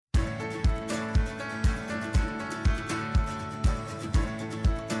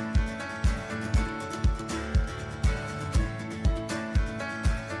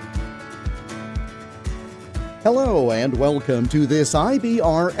Hello and welcome to this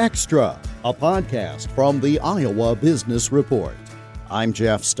IBR Extra, a podcast from the Iowa Business Report. I'm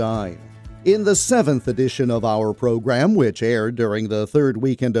Jeff Stein. In the 7th edition of our program, which aired during the third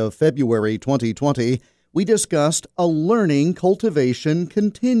weekend of February 2020, we discussed a learning cultivation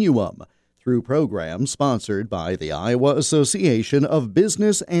continuum through programs sponsored by the Iowa Association of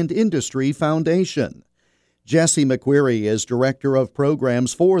Business and Industry Foundation. Jesse McQuarrie is Director of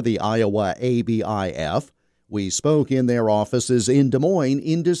Programs for the Iowa ABIF. We spoke in their offices in Des Moines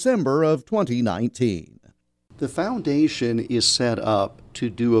in December of 2019. The foundation is set up to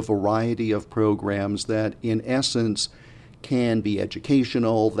do a variety of programs that, in essence, can be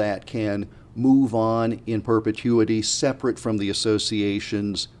educational, that can move on in perpetuity, separate from the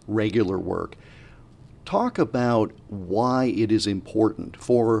association's regular work. Talk about why it is important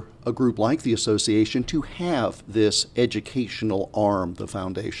for a group like the association to have this educational arm, the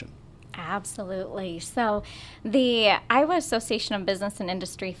foundation. Absolutely. So the Iowa Association of Business and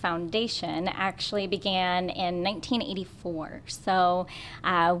Industry Foundation actually began in 1984. So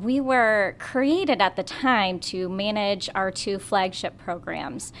we were created at the time to manage our two flagship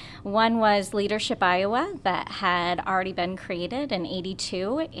programs. One was Leadership Iowa that had already been created in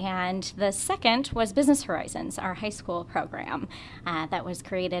 82, and the second was Business Horizons, our high school program that was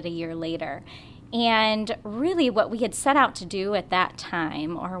created a year later. And really what we had set out to do at that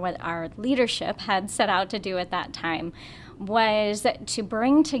time, or what our leadership had set out to do at that time, was to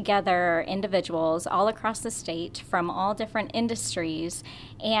bring together individuals all across the state from all different industries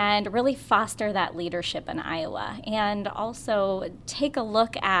and really foster that leadership in Iowa, and also take a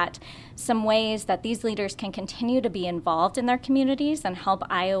look at some ways that these leaders can continue to be involved in their communities and help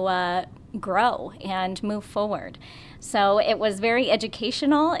Iowa grow and move forward. So it was very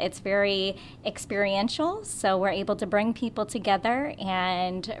educational, it's very experiential, so we're able to bring people together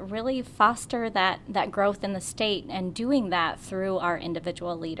and really foster that growth in the state, and doing that through our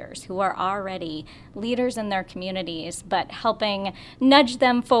individual leaders who are already leaders in their communities, but helping nudge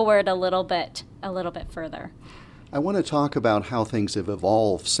them forward a little bit further. I want to talk about how things have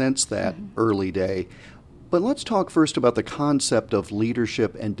evolved since that early day, but let's talk first about the concept of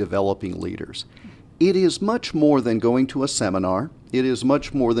leadership and developing leaders. It is much more than going to a seminar. It is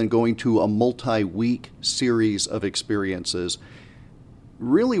much more than going to a multi-week series of experiences.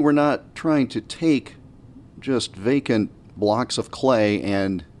 Really, we're not trying to take just vacant blocks of clay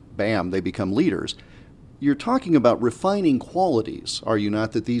and bam, they become leaders. You're talking about refining qualities, are you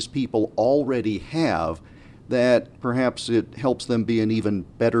not, that these people already have, that perhaps it helps them be an even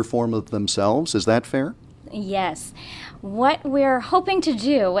better form of themselves? Is that fair? Yes. What we're hoping to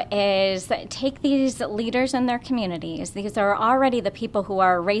do is take these leaders in their communities. These are already the people who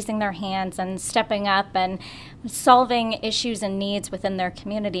are raising their hands and stepping up and solving issues and needs within their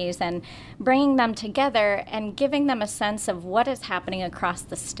communities, and bringing them together and giving them a sense of what is happening across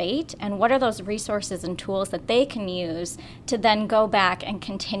the state and what are those resources and tools that they can use to then go back and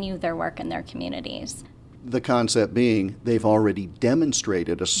continue their work in their communities. The concept being they've already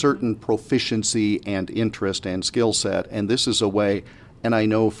demonstrated a certain proficiency and interest and skill set, and this is a way, and I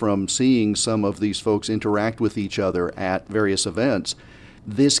know from seeing some of these folks interact with each other at various events,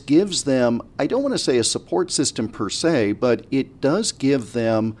 this gives them, I don't want to say a support system per se, but it does give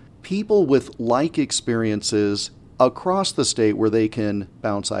them people with like experiences across the state where they can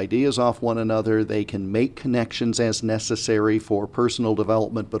bounce ideas off one another, they can make connections as necessary for personal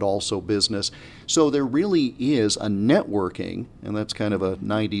development, but also business. So there really is a networking, and that's kind of a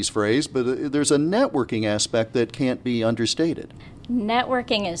 90s phrase, but there's a networking aspect that can't be understated.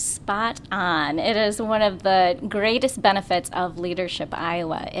 Networking is spot on. It is one of the greatest benefits of Leadership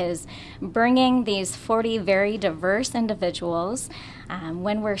Iowa, is bringing these 40 very diverse individuals.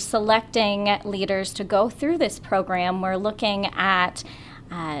 When we're selecting leaders to go through this program, we're looking at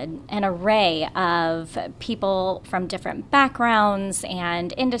an array of people from different backgrounds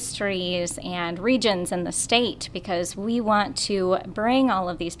and industries and regions in the state, because we want to bring all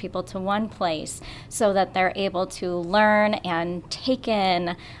of these people to one place so that they're able to learn and take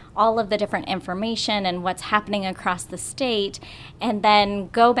in all of the different information and what's happening across the state, and then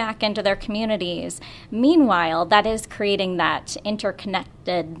go back into their communities. Meanwhile, that is creating that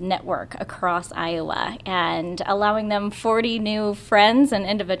interconnected network across Iowa and allowing them 40 new friends and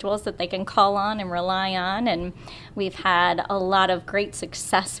individuals that they can call on and rely on. And we've had a lot of great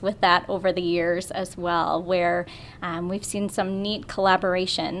success with that over the years as well, where we've seen some neat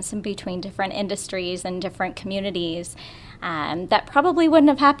collaborations between different industries and different communities that probably wouldn't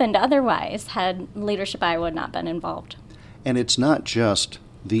have happened otherwise had Leadership Iowa not been involved. And it's not just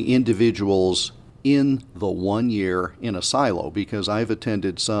the individuals in the 1 year in a silo, because I've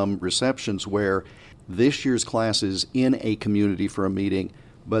attended some receptions where this year's classes in a community for a meeting,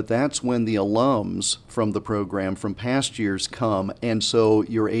 but that's when the alums from the program from past years come, and so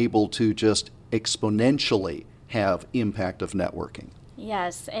you're able to just exponentially have impact of networking.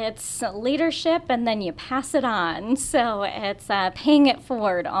 Yes, it's leadership and then you pass it on. So it's paying it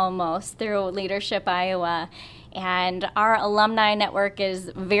forward almost through Leadership Iowa. And our alumni network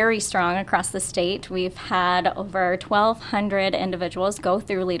is very strong across the state. We've had over 1,200 individuals go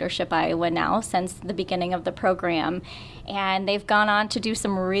through Leadership Iowa now since the beginning of the program. And they've gone on to do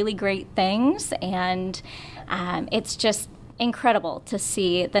some really great things. And it's just incredible to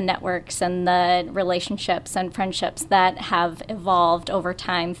see the networks and the relationships and friendships that have evolved over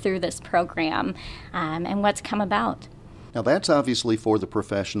time through this program and what's come about. Now that's obviously for the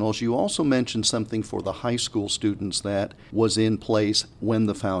professionals. You also mentioned something for the high school students that was in place when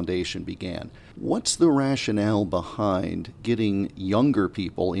the foundation began. What's the rationale behind getting younger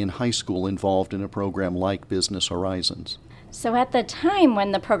people in high school involved in a program like Business Horizons? So at the time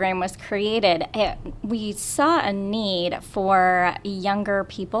when the program was created, we saw a need for younger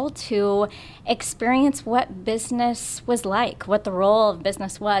people to experience what business was like, what the role of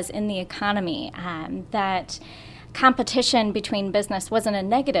business was in the economy, that competition between business wasn't a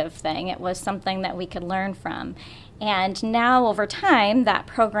negative thing. It was something that we could learn from. And now over time, that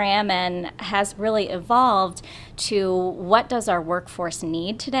program has really evolved to what does our workforce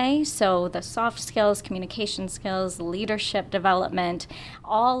need today. So the soft skills, communication skills, leadership development,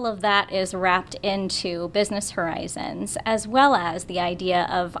 all of that is wrapped into Business Horizons, as well as the idea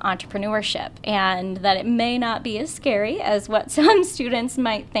of entrepreneurship, and that it may not be as scary as what some students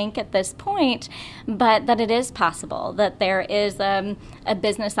might think at this point, but that it is possible, that there is a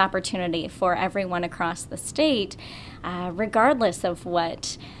business opportunity for everyone across the state, regardless of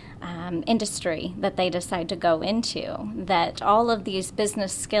what industry that they decide to go into, that all of these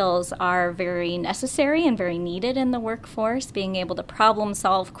business skills are very necessary and very needed in the workforce, being able to problem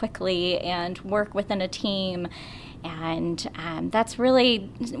solve quickly and work within a team. And that's really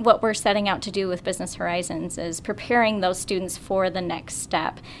what we're setting out to do with Business Horizons, is preparing those students for the next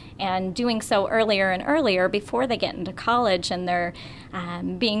step and doing so earlier and earlier before they get into college and they're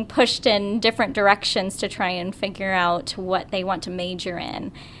being pushed in different directions to try and figure out what they want to major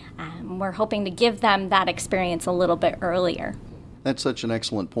in. We're hoping to give them that experience a little bit earlier. That's such an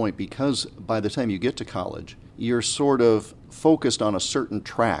excellent point, because by the time you get to college, you're sort of focused on a certain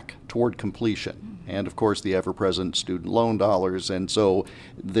track toward completion. And of course, the ever-present student loan dollars. And so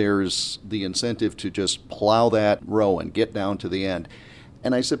there's the incentive to just plow that row and get down to the end.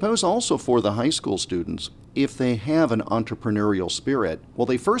 And I suppose also for the high school students, if they have an entrepreneurial spirit, well,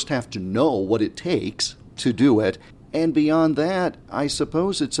 they first have to know what it takes to do it. And beyond that, I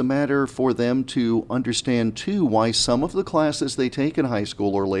suppose it's a matter for them to understand, too, why some of the classes they take in high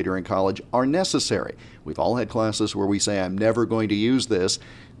school or later in college are necessary. We've all had classes where we say, I'm never going to use this.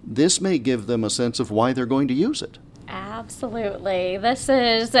 This may give them a sense of why they're going to use it. Absolutely. This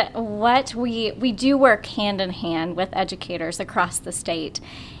is what we do work hand in hand with educators across the state.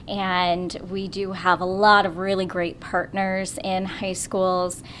 And we do have a lot of really great partners in high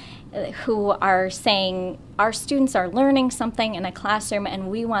schools who are saying our students are learning something in a classroom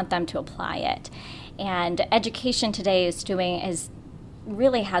and we want them to apply it. And education today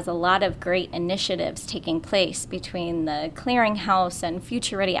really has a lot of great initiatives taking place between the Clearinghouse and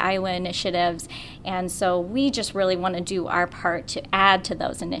Future Ready Iowa initiatives. And so we just really want to do our part to add to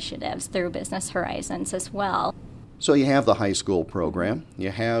those initiatives through Business Horizons as well. So you have the high school program,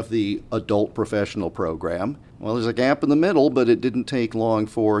 you have the adult professional program. Well, there's a gap in the middle, but it didn't take long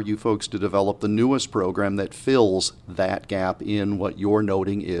for you folks to develop the newest program that fills that gap in what you're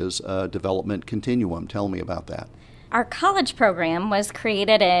noting is a development continuum. Tell me about that. Our college program was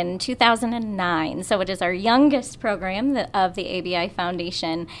created in 2009, so it is our youngest program of the ABI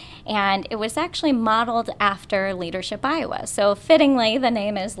Foundation, and it was actually modeled after Leadership Iowa. So fittingly, the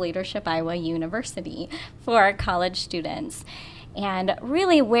name is Leadership Iowa University for our college students. And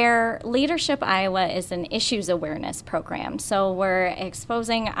really where Leadership Iowa is an issues awareness program. So we're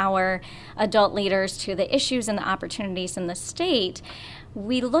exposing our adult leaders to the issues and the opportunities in the state.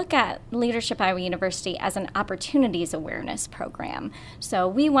 We look at Leadership Iowa University as an opportunities awareness program. So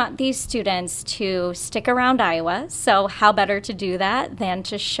we want these students to stick around Iowa. So how better to do that than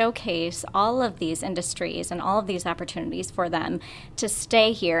to showcase all of these industries and all of these opportunities for them to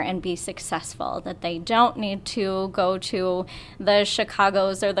stay here and be successful, that they don't need to go to the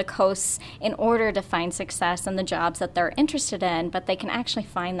Chicagos or the coasts in order to find success in the jobs that they're interested in, but they can actually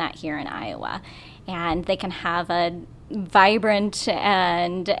find that here in Iowa. And they can have a vibrant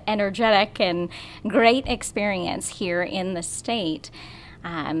and energetic and great experience here in the state.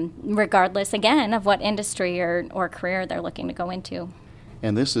 regardless, again, of what industry or career they're looking to go into.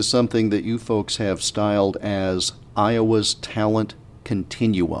 And this is something that you folks have styled as Iowa's Talent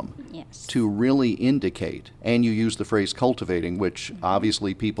Continuum. Yes. To really indicate, and you use the phrase cultivating, which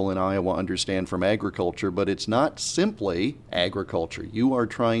obviously people in Iowa understand from agriculture, but it's not simply agriculture. You are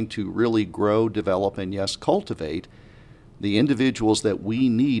trying to really grow, develop, and yes, cultivate the individuals that we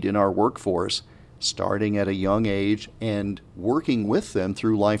need in our workforce, starting at a young age and working with them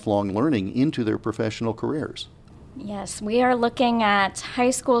through lifelong learning into their professional careers. Yes, we are looking at high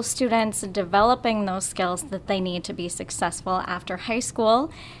school students developing those skills that they need to be successful after high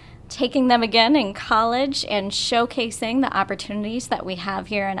school, taking them again in college and showcasing the opportunities that we have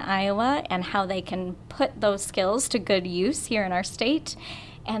here in Iowa and how they can put those skills to good use here in our state.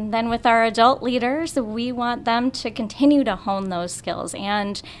 And then with our adult leaders, we want them to continue to hone those skills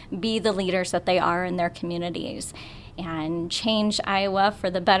and be the leaders that they are in their communities and change Iowa for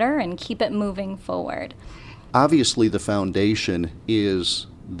the better and keep it moving forward. Obviously, the foundation is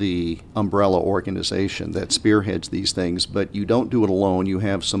the umbrella organization that spearheads these things, but you don't do it alone. You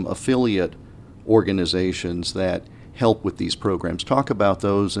have some affiliate organizations that help with these programs. Talk about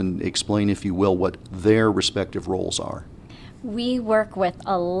those and explain, if you will, what their respective roles are. We work with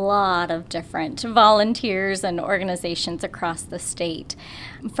a lot of different volunteers and organizations across the state.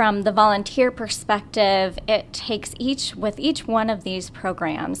 From the volunteer perspective, it takes with each one of these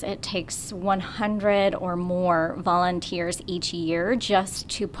programs, it takes 100 or more volunteers each year just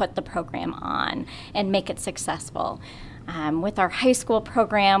to put the program on and make it successful. With our high school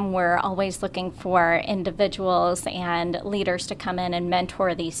program, we're always looking for individuals and leaders to come in and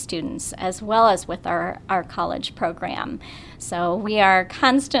mentor these students, as well as with our college program. So we are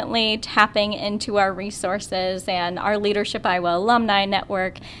constantly tapping into our resources and our Leadership Iowa Alumni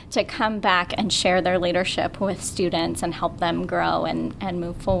Network to come back and share their leadership with students and help them grow and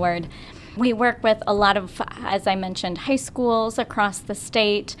move forward. We work with a lot of, as I mentioned, high schools across the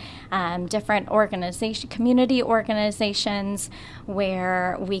state, different community organizations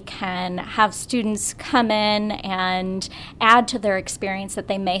where we can have students come in and add to their experience that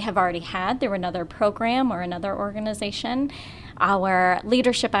they may have already had through another program or another organization. Our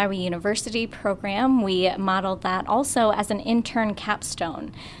Leadership Iowa University program, we modeled that also as an intern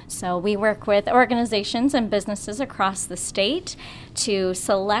capstone. So we work with organizations and businesses across the state to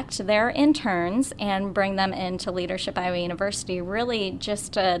select their interns and bring them into Leadership Iowa University, really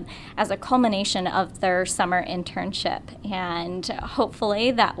just as a culmination of their summer internship. And hopefully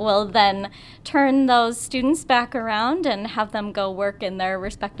that will then turn those students back around and have them go work in their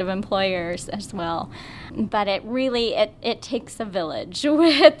respective employers as well. But it takes a village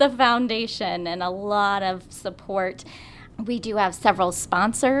with the foundation and a lot of support. We do have several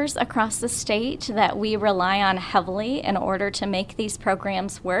sponsors across the state that we rely on heavily in order to make these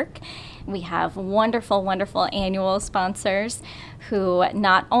programs work. We have wonderful, wonderful annual sponsors who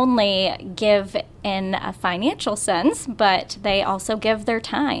not only give in a financial sense, but they also give their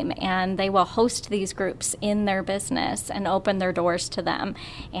time, and they will host these groups in their business and open their doors to them.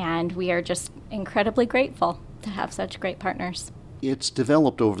 And we are just incredibly grateful to have such great partners. It's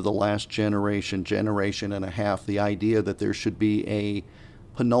developed over the last generation and a half, the idea that there should be a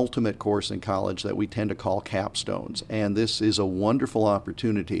penultimate course in college that we tend to call capstones. And this is a wonderful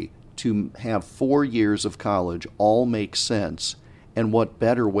opportunity to have 4 years of college all make sense. And what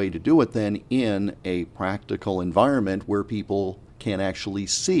better way to do it than in a practical environment where people can actually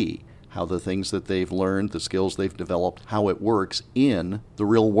see how the things that they've learned, the skills they've developed, how it works in the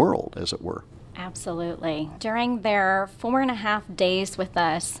real world, as it were. Absolutely. During their 4.5 days with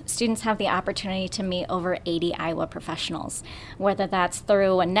us, students have the opportunity to meet over 80 Iowa professionals, whether that's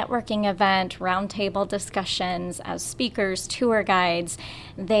through a networking event, roundtable discussions, as speakers, tour guides.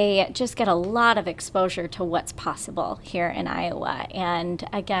 They just get a lot of exposure to what's possible here in Iowa. And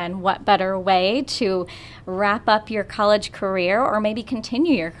again, what better way to wrap up your college career or maybe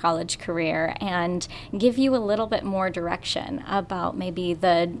continue your college career and give you a little bit more direction about maybe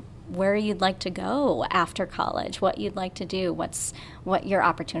where you'd like to go after college, what you'd like to do, what your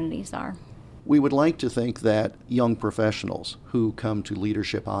opportunities are. We would like to think that young professionals who come to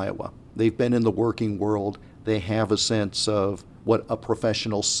Leadership Iowa, they've been in the working world, they have a sense of what a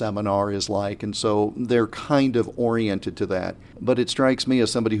professional seminar is like, and so they're kind of oriented to that. But it strikes me, as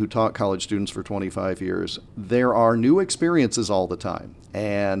somebody who taught college students for 25 years, there are new experiences all the time,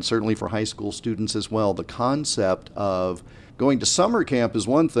 and certainly for high school students as well. The concept of going to summer camp is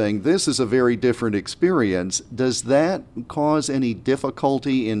one thing. This is a very different experience. Does that cause any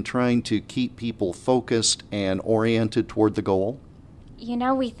difficulty in trying to keep people focused and oriented toward the goal?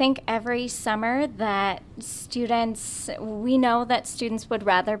 We think every summer that we know that students would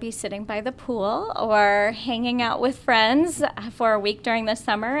rather be sitting by the pool or hanging out with friends for a week during the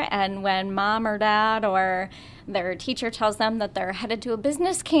summer. And when mom or dad or their teacher tells them that they're headed to a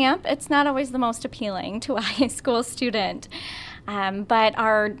business camp, it's not always the most appealing to a high school student. But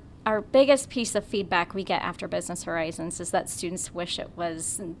our biggest piece of feedback we get after Business Horizons is that students wish it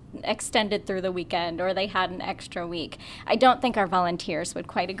was extended through the weekend or they had an extra week. I don't think our volunteers would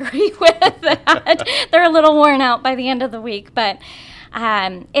quite agree with that. They're a little worn out by the end of the week, but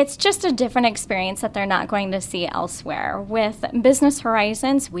it's just a different experience that they're not going to see elsewhere. With Business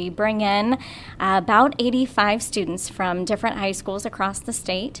Horizons, we bring in about 85 students from different high schools across the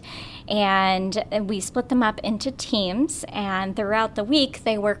state, and we split them up into teams, and throughout the week,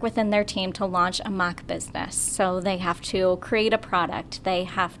 they work within their team to launch a mock business. So they have to create a product, they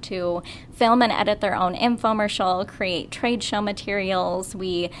have to film and edit their own infomercial, create trade show materials.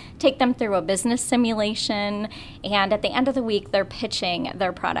 We take them through a business simulation, and at the end of the week, they're pitching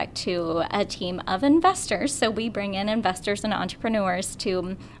their product to a team of investors. So we bring in investors and entrepreneurs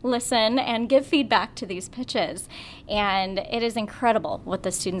to listen and give feedback to these pitches. And it is incredible what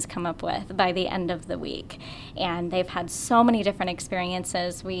the students come up with by the end of the week. And they've had so many different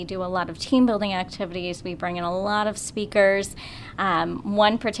experiences. We do a lot of team building activities. We bring in a lot of speakers.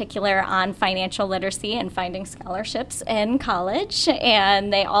 One particular on financial literacy and finding scholarships in college.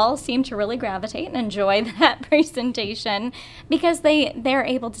 And they all seem to really gravitate and enjoy that presentation because they're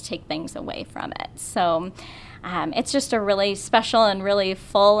able to take things away from it. So it's just a really special and really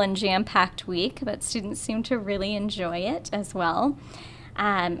full and jam-packed week, but students seem to really enjoy it as well.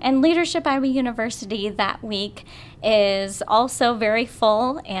 And Leadership Iowa University that week is also very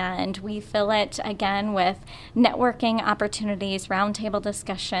full, and we fill it again with networking opportunities, roundtable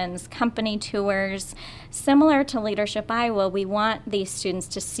discussions, company tours. Similar to Leadership Iowa, we want these students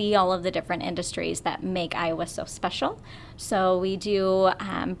to see all of the different industries that make Iowa so special. So we do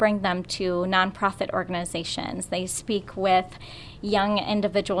bring them to nonprofit organizations. They speak with young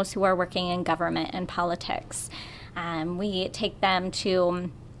individuals who are working in government and politics. We take them to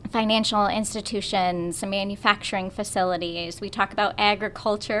financial institutions, manufacturing facilities. We talk about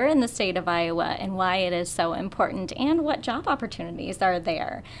agriculture in the state of Iowa and why it is so important and what job opportunities are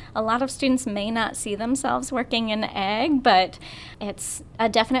there. A lot of students may not see themselves working in ag, but it's a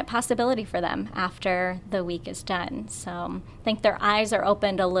definite possibility for them after the week is done. So I think their eyes are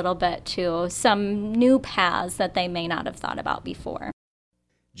opened a little bit to some new paths that they may not have thought about before.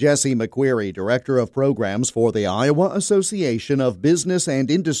 Jessie McQuarrie, Director of Programs for the Iowa Association of Business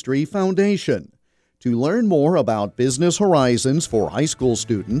and Industry Foundation. To learn more about Business Horizons for high school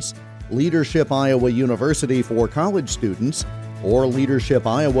students, Leadership Iowa University for college students, or Leadership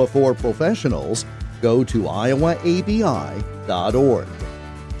Iowa for professionals, go to iowaabi.org.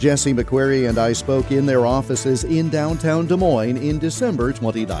 Jessie McQuarrie and I spoke in their offices in downtown Des Moines in December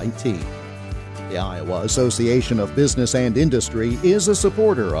 2019. The Iowa Association of Business and Industry is a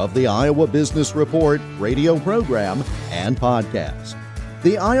supporter of the Iowa Business Report radio program and podcast.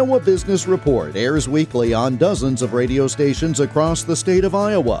 The Iowa Business Report airs weekly on dozens of radio stations across the state of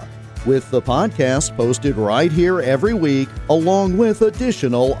Iowa, with the podcast posted right here every week, along with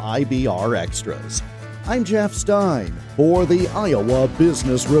additional IBR extras. I'm Jeff Stein for the Iowa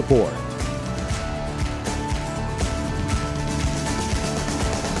Business Report.